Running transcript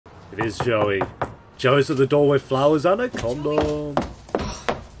It is Joey. Joey's at the door with flowers and a condom.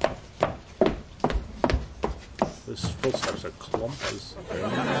 His footsteps are clumpers.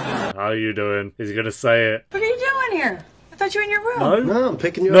 How are you doing? Is he gonna say it? What are you doing here? I thought you were in your room. No? No, I'm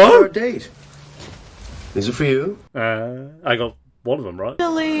picking you up for a date. These are for you. I got one of them right.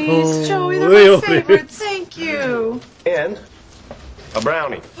 Please, Joey, they're really? my favorite. Thank you. And a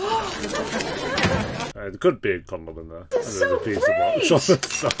brownie. There could be a condom in there. This is And so there's a piece great. of wax on the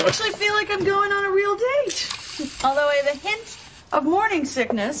side. I actually feel like I'm going on a real date. Although I have a hint of morning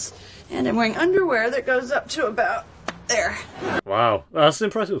sickness, and I'm wearing underwear that goes up to about there. Wow, that's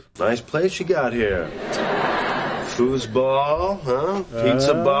impressive. Nice place you got here. Foosball, huh?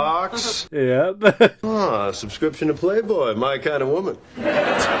 Pizza box. Yeah. Ah, subscription to Playboy, my kind of woman.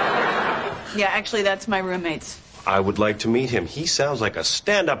 Yeah, actually, that's my roommate's. I would like to meet him. He sounds like a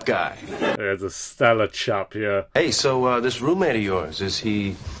stand-up guy. There's a stellar chap here. Hey, so this roommate of yours, is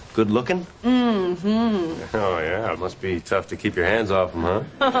he good looking? Mm-hmm. Oh, yeah, it must be tough to keep your hands off him, huh?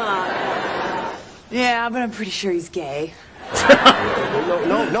 Yeah, but I'm pretty sure he's gay.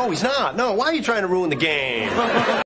 No, he's not. No, why are you trying to ruin the game?